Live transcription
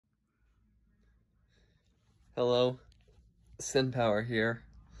Hello, SynPower here,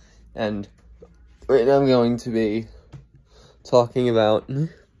 and right now I'm going to be talking about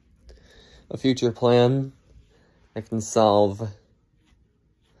a future plan that can solve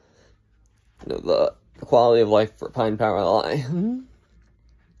the quality of life for PinePowerLI.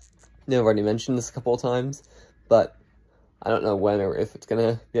 I've already mentioned this a couple of times, but I don't know when or if it's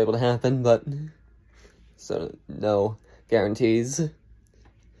gonna be able to happen, so no guarantees.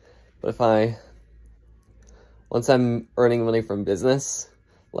 But once I'm earning money from business,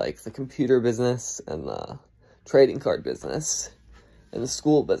 like the computer business and the trading card business and the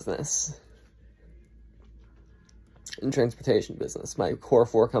school business and transportation business, my core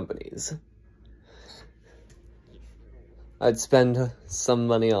 4 companies, I'd spend some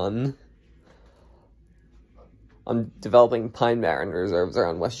money on developing pine barren reserves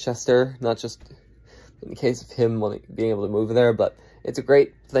around Westchester, not just in the case of him being able to move there, but it's a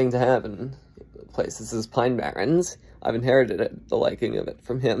great thing to have in places as pine barrens. I've inherited the liking of it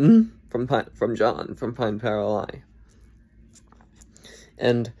from him, from John, from PinePowerLI.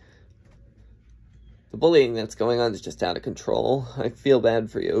 And the bullying that's going on is just out of control. I feel bad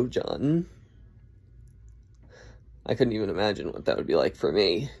for you, John. I couldn't even imagine what that would be like for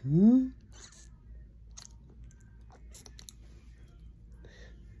me.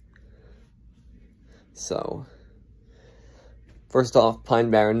 So, first off,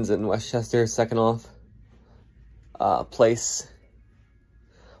 pine barrens in Westchester. Second off, place.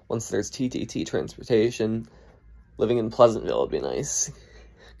 Once there's TTT transportation, living in Pleasantville would be nice.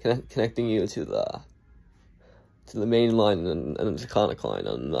 Connecting you to the main line and the Taconic line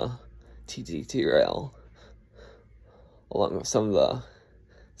on the TTT rail, along with some of the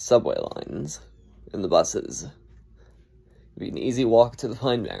subway lines and the buses. It'd be an easy walk to the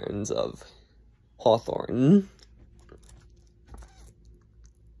pine barrens of Hawthorne.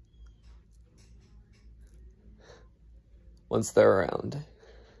 Once they're around.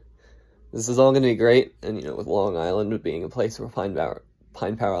 This is all going to be great, and with Long Island being a place where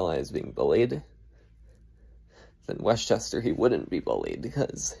PinePowerLI is being bullied, then Westchester he wouldn't be bullied,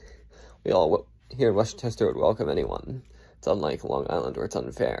 because we all here in Westchester would welcome anyone. It's unlike Long Island where it's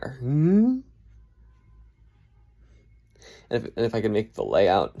unfair. And if I can make the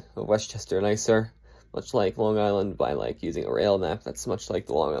layout of Westchester nicer, much like Long Island, by using a rail map that's much like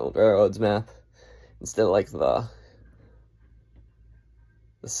the Long Island Railroad's map, instead of the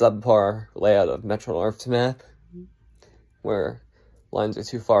subpar layout of Metro North's map, where lines are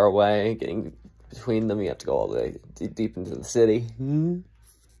too far away, getting between them, you have to go all the way deep into the city. And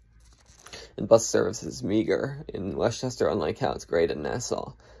bus service is meager in Westchester, unlike how it's great in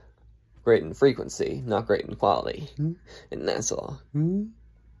Nassau. Great in frequency, not great in quality in Nassau. And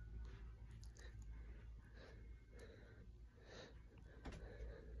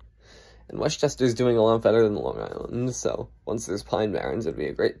Westchester's doing a lot better than Long Island, so once there's pine barrens, it'd be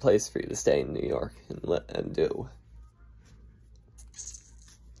a great place for you to stay in New York and do.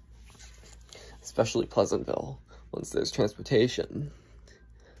 Especially Pleasantville, once there's transportation.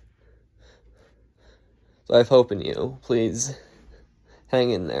 So I have hope in you. Please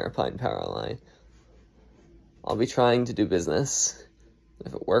hang in there, PinePowerLI. I'll be trying to do business.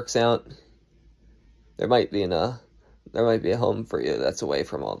 If it works out, there might be a home for you that's away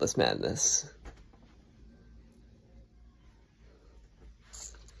from all this madness.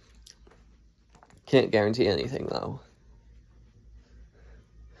 Can't guarantee anything, though.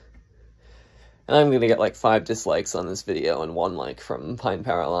 And I'm gonna get 5 dislikes on this video and 1 like from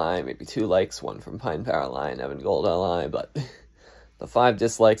PinePowerLI, maybe 2 likes, 1 from PinePowerLI and Evan Gold LI, but the 5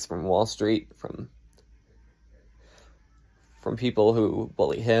 dislikes from Wall Street, from people who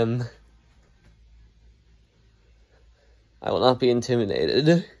bully him, I will not be intimidated.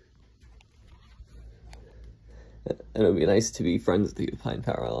 And it would be nice to be friends with you,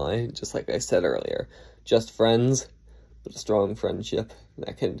 PinePowerLI, just like I said earlier. Just friends, but a strong friendship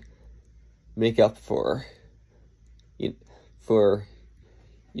that can make up for you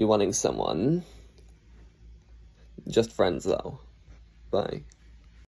wanting someone. Just friends, though. Bye.